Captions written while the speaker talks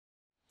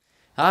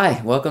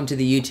Hi, welcome to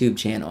the YouTube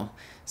channel.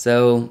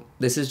 So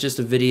this is just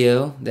a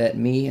video that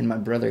me and my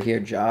brother here,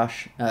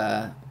 Josh,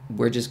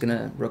 we're just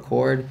gonna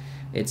record.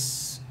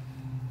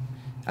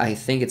 I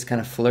think it's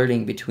kind of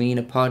flirting between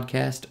a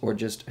podcast or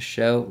just a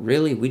show.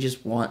 Really, we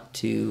just want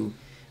to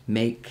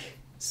make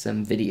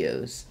some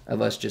videos of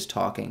us just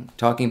talking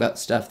about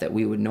stuff that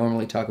we would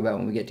normally talk about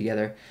when we get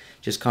together,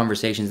 just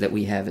conversations that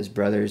we have as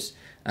brothers.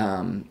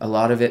 A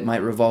lot of it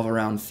might revolve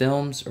around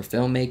films or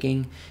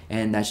filmmaking,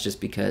 and that's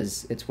just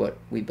because it's what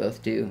we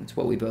both do. It's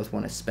what we both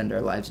want to spend our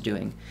lives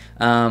doing.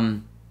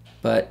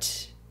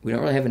 But we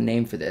don't really have a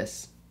name for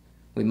this.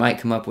 We might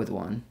come up with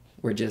one.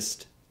 We're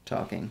just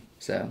talking.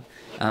 So,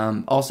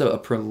 also a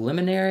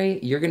preliminary,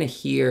 you're going to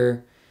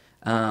hear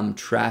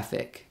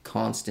traffic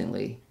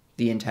constantly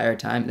the entire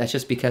time. That's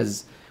just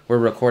because we're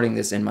recording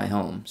this in my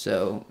home.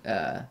 So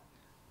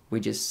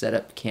we just set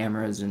up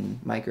cameras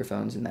and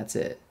microphones, and that's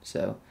it.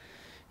 So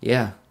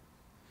yeah.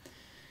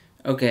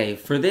 Okay,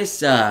 for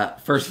this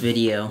first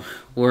video,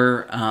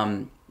 we're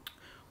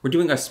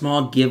doing a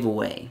small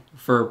giveaway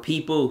for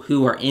people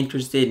who are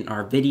interested in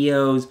our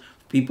videos.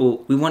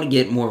 People, we want to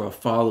get more of a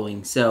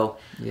following. So,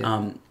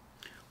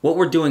 what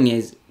we're doing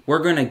is we're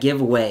going to give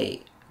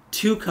away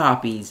 2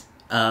 copies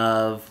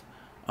of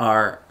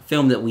our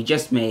film that we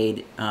just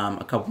made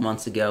a couple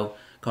months ago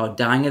called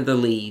Dying of the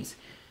Leaves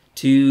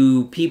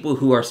to people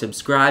who are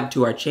subscribed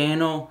to our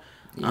channel.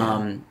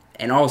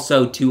 And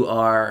also to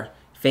our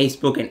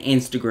Facebook and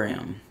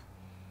Instagram.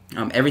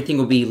 Everything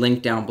will be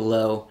linked down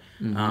below,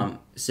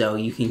 so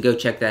you can go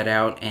check that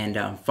out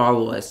and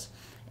follow us.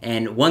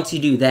 And once you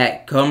do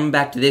that, come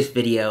back to this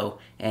video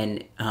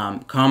and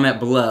comment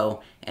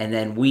below. And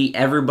then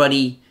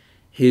everybody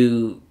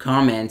who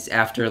comments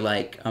after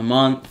like a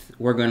month,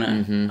 we're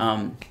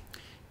gonna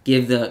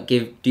do that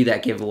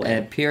giveaway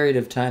at a period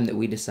of time that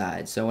we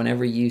decide. So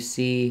whenever you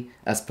see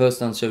us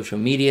post on social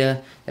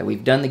media that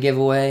we've done the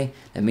giveaway,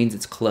 that means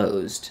it's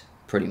closed,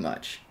 pretty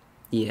much.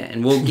 Yeah,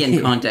 and we'll get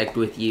in contact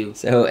with you.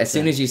 So as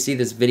soon as you see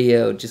this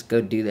video, just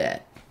go do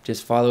that.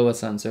 Just follow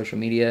us on social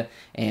media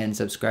and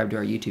subscribe to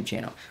our YouTube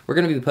channel. We're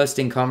going to be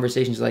posting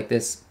conversations like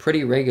this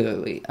pretty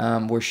regularly.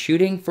 We're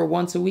shooting for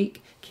once a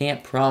week.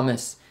 Can't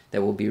promise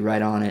that we'll be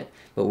right on it,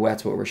 but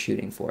that's what we're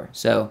shooting for.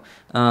 So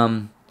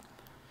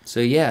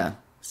yeah.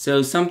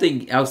 So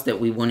something else that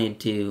we wanted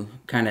to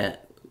kind of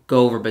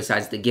go over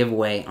besides the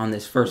giveaway on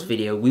this first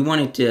video, we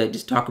wanted to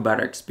just talk about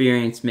our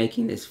experience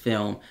making this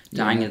film,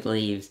 Dying of the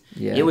Leaves.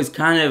 Yeah. It was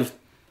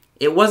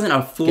it wasn't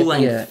a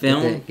full-length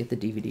film. Get the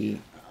DVD.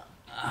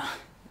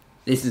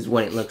 This is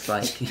what it looks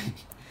like.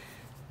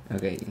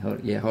 Okay,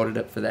 hold it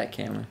up for that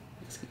camera.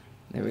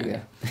 There we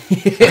go.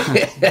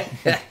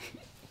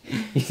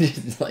 You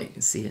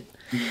just see it.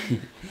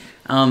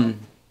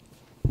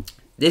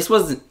 This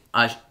was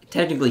a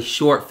technically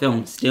short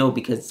film still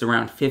because it's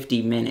around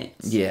 50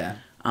 minutes. Yeah.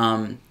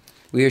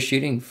 We were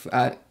shooting.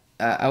 I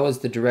was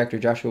the director.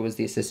 Joshua was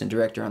the assistant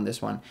director on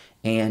this one,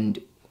 and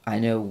I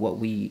know what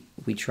we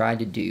tried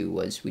to do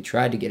was we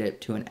tried to get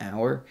it to an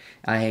hour.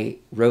 I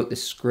wrote the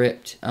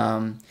script.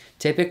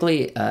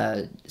 Typically,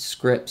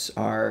 scripts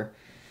are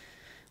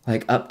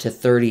like up to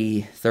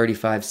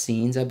 35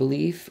 scenes, I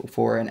believe,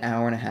 for an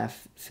hour and a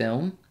half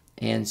film.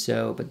 And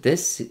so, but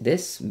this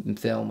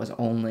film was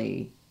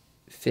only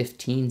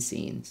 15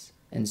 scenes,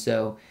 and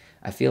so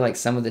I feel like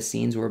some of the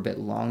scenes were a bit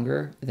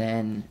longer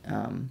than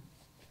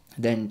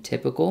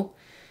typical,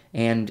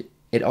 and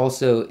it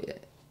also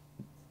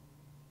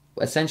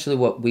essentially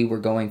what we were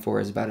going for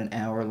is about an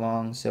hour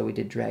long. So we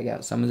did drag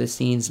out some of the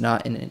scenes,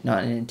 not in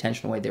an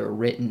intentional way. They were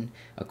written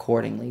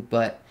accordingly,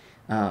 but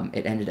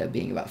it ended up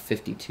being about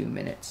 52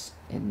 minutes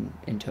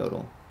in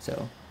total.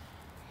 So,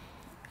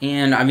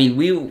 and I mean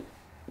we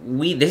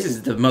this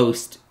is the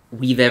most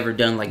we've ever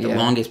done, like the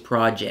longest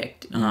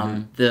project.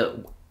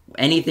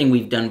 Anything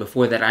we've done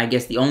before that, I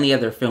guess the only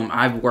other film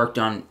I've worked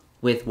on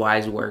with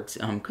Wiseworks,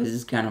 because this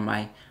is kind of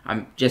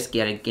I'm just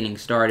getting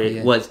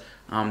started, was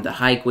The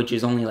Hike, which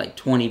is only like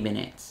 20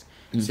 minutes.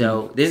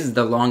 So this is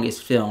the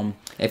longest film.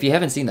 If you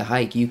haven't seen The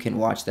Hike, you can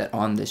watch that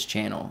on this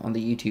channel, on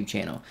the YouTube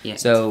channel. Yeah,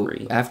 so it's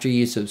free. After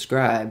you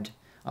subscribed,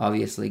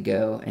 obviously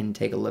go and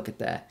take a look at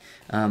that.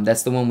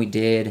 That's the one we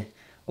did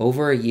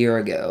over a year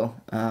ago.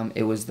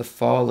 It was the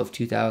fall of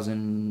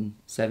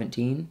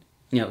 2017.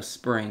 No,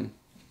 spring.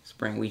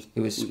 It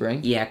was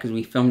spring? Yeah, because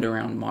we filmed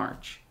around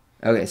March.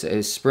 Okay, so it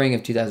was spring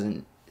of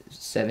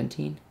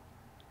 2017?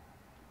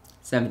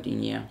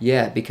 17, yeah.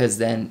 Yeah, because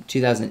then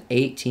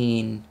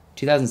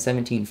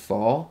 2017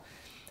 fall,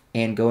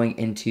 and going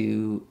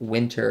into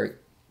winter,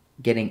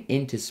 getting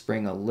into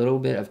spring a little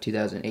bit of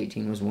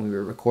 2018 was when we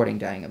were recording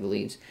Dying of the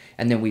Leaves.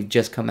 And then we've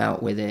just come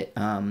out with it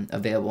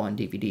available on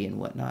DVD and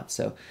whatnot.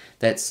 So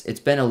it's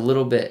been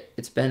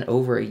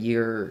over a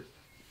year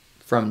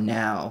from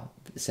now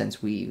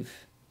since we've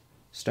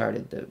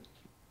started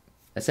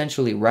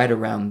essentially right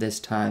around this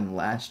time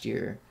last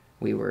year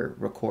we were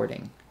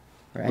recording,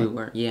 right? We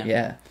were, yeah.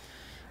 Yeah.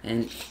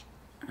 And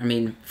I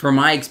mean, for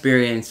my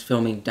experience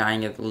filming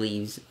Dying of the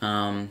Leaves,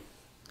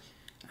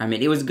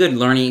 it was a good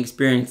learning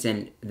experience,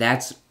 and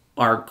that's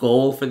our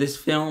goal for this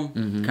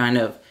film, kind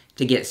of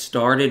to get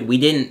started.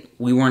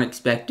 We weren't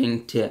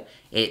expecting to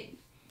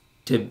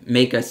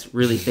make us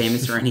really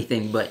famous or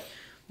anything, but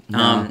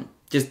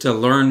just to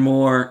learn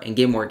more and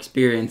get more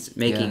experience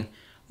making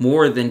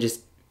more than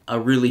just a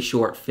really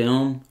short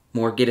film,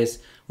 get us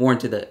more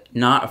into the,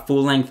 not a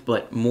full length,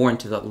 but more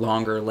into the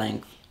longer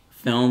length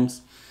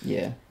films.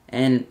 Yeah.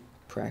 And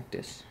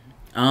practice.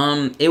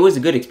 It was a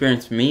good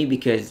experience for me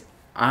because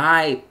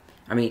I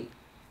mean,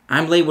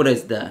 I'm labeled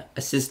as the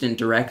assistant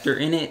director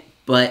in it,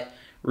 but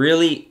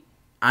really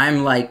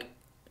I'm like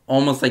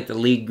almost like the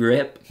lead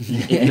grip,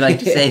 if you like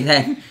to say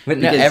that. But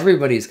no,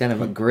 everybody's kind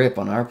of a grip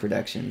on our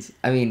productions.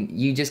 I mean,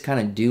 you just kind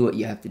of do what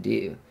you have to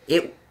do.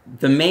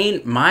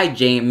 My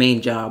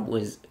main job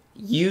was,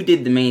 you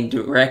did the main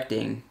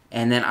directing,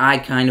 and then I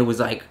kind of was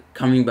like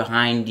coming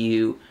behind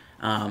you,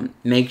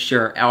 make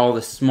sure all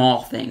the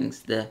small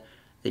things, the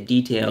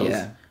details.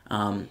 Yeah.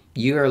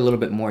 You are a little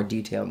bit more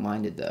detail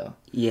minded though.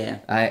 Yeah.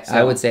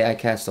 I would say I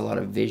cast a lot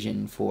of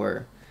vision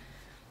for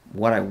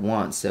what I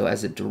want. So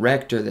as a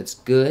director that's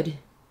good,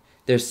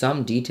 there's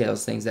some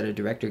details, things that a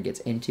director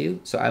gets into.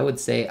 So I would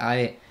say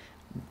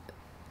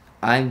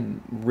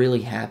I'm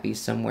really happy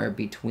somewhere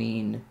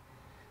between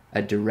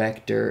a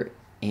director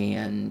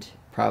and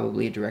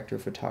probably a director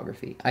of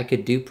photography. I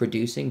could do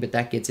producing, but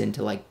that gets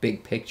into like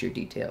big picture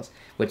details,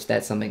 which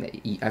that's something that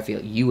I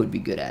feel you would be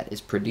good at,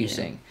 is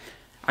producing.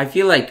 Yeah. I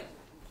feel like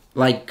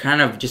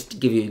kind of just to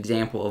give you an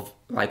example of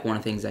like one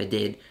of the things I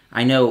did,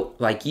 I know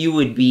like you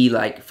would be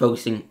like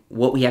focusing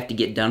what we have to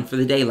get done for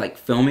the day, like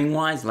filming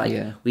wise, like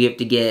we have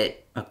to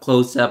get a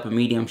close up, a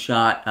medium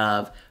shot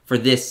of, for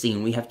this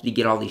scene, we have to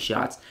get all these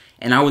shots.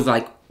 And I was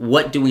like,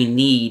 what do we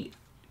need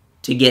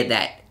to get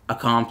that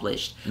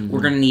accomplished? Mm-hmm.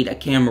 We're going to need a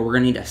camera, we're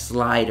going to need a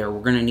slider,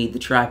 we're going to need the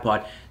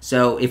tripod.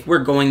 So if we're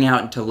going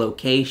out into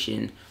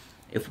location,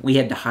 if we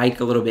had to hike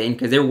a little bit,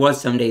 because there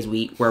was some days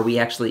where we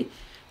actually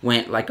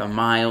went like a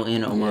mile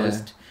in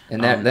almost. Yeah.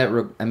 And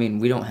I mean,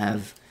 we don't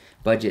have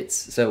budgets,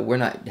 so we're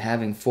not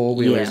having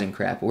four-wheelers and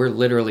crap. We're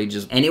literally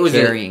just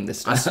carrying the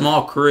stuff. A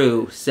small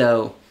crew,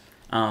 so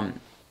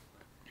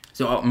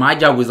my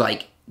job was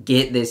like,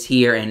 get this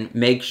here and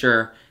make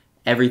sure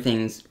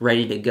everything's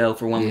ready to go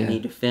for when we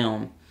need to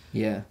film.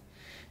 Yeah.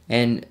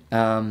 And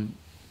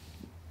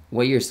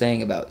what you're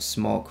saying about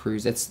small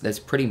crews, that's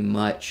pretty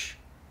much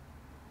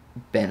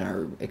been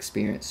our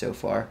experience so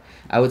far.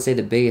 I would say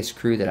the biggest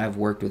crew that I've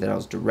worked with that I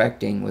was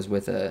directing was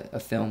with a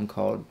film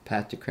called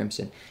Path to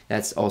Crimson.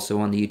 That's also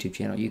on the YouTube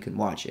channel. You can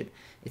watch it.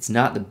 It's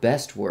not the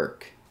best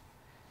work,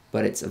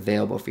 but it's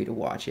available for you to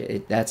watch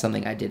it. That's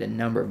something I did a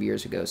number of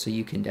years ago, so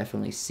you can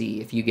definitely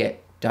see. If you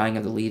get Dying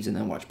of the Leaves and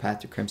then watch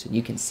Path to Crimson,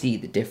 you can see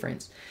the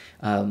difference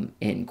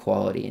in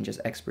quality and just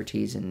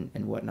expertise and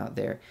whatnot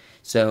there.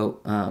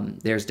 So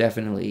there's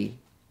definitely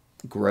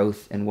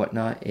growth and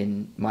whatnot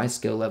in my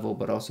skill level,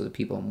 but also the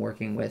people I'm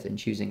working with and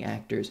choosing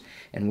actors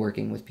and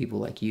working with people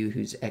like you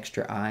who's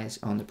extra eyes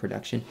on the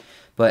production.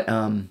 But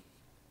I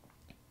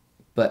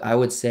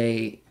would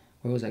say,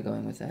 where was I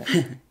going with that?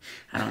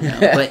 I don't know.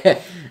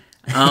 But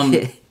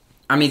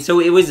I mean, so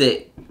it was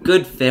a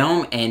good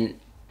film and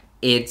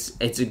it's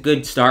a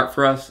good start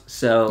for us.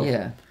 So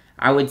yeah,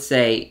 I would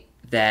say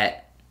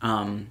that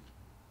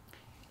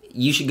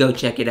you should go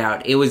check it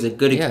out. It was a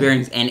good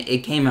experience and it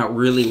came out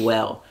really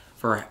well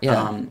for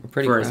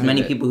as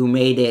many people who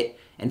made it,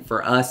 and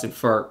for us, and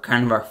for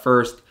kind of our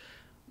first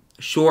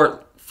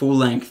short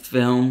full-length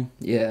film.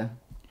 Yeah.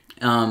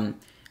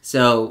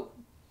 So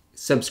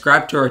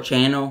subscribe to our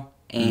channel,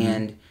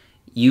 and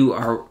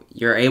you're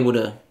able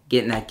to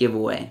get in that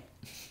giveaway.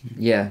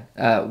 Yeah.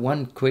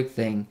 One quick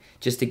thing,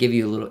 just to give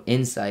you a little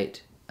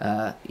insight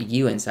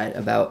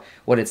about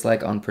what it's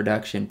like on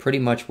production. Pretty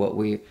much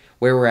where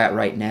we're at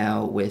right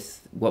now with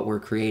what we're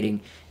creating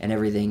and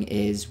everything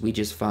is we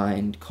just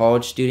find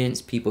college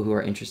students, people who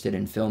are interested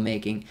in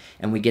filmmaking,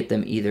 and we get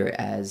them either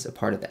as a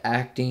part of the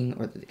acting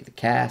or the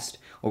cast,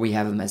 or we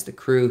have them as the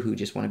crew who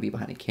just want to be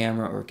behind a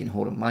camera or can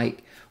hold a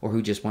mic, or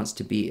who just wants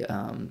to be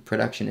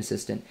production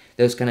assistant,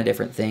 those kind of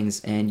different things.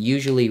 And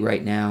usually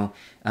right now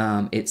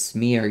it's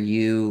me or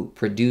you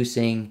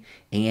producing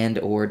and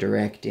or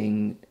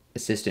directing,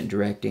 assistant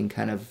directing,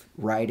 kind of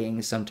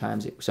writing.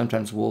 Sometimes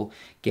we'll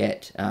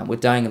get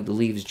with Dying of the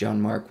Leaves,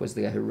 John Mark was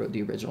the guy who wrote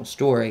the original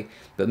story,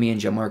 but me and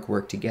John Mark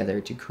worked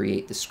together to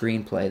create the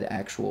screenplay, the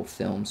actual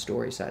film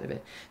story side of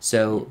it.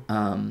 So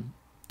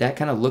that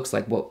kind of looks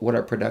like what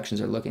our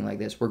productions are looking like.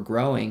 This, we're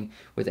growing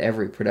with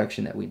every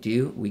production that we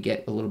do. We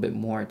get a little bit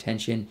more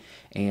attention,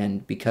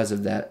 and because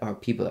of that, our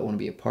people that want to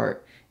be a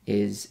part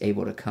is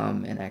able to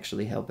come and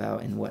actually help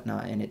out and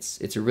whatnot. And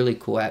it's a really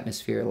cool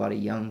atmosphere, a lot of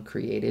young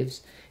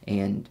creatives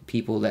and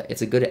people that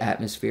it's a good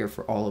atmosphere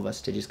for all of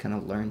us to just kind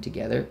of learn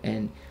together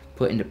and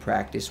put into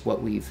practice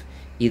what we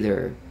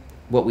either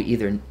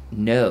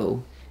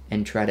know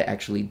and try to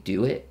actually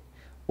do it,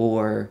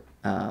 or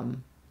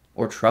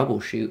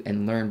troubleshoot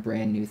and learn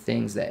brand new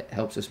things that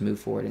helps us move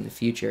forward in the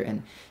future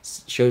and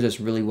shows us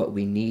really what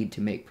we need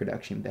to make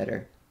production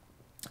better.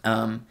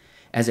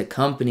 As a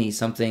company,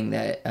 something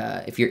that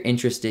if you're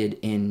interested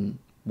in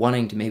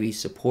wanting to maybe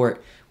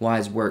support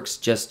Wise Works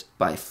just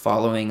by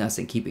following us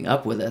and keeping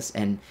up with us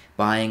and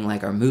buying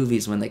like our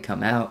movies when they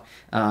come out,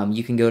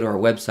 you can go to our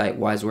website,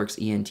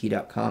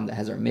 wiseworksent.com, that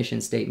has our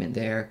mission statement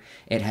there.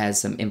 It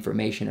has some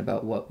information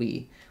about what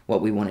we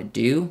want to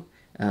do,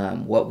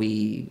 what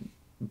we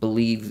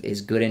believe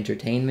is good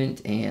entertainment,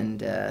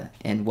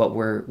 and what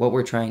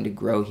we're trying to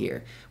grow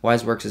here.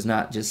 WiseWorks is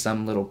not just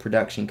some little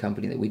production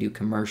company that we do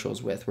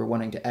commercials with. We're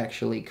wanting to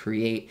actually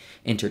create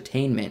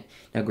entertainment.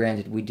 Now,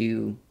 granted, we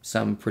do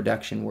some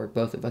production work,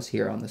 both of us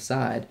here on the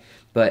side,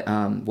 but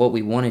what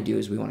we want to do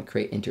is we want to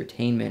create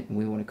entertainment, and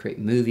we want to create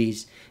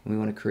movies, and we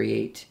want to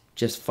create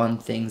just fun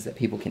things that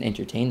people can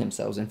entertain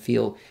themselves and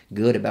feel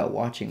good about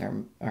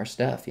watching our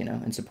stuff,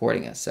 and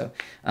supporting us. So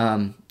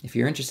if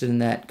you're interested in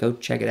that, go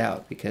check it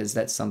out, because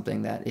that's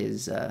something that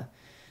is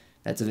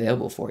that's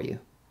available for you.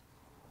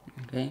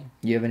 Okay.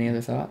 You have any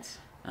other thoughts?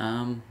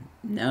 No,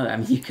 I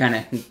mean, you kind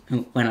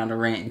of went on a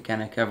rant and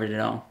kind of covered it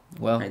all.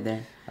 Well, right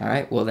there. All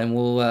right. Well, then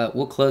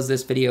we'll close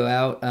this video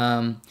out.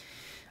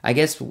 I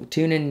guess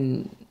tune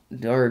in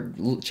or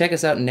check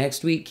us out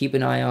next week. Keep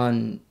an eye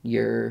on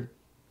your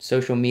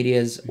social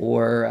medias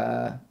or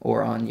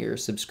on your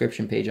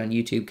subscription page on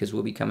YouTube, because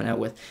we'll be coming out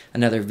with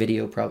another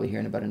video probably here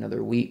in about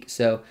another week.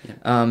 So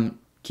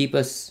keep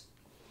us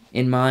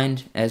in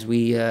mind as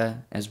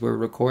we're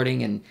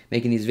recording and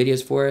making these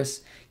videos for us.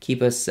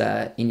 Keep us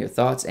in your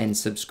thoughts, and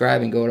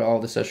subscribe and go to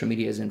all the social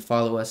medias and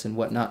follow us and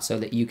whatnot, so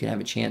that you can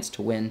have a chance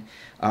to win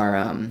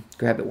our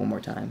grab it one more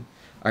time,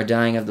 our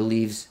Dying of the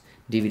Leaves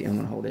DVD. I'm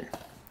gonna hold it.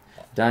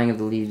 Dying of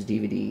the Leaves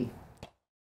DVD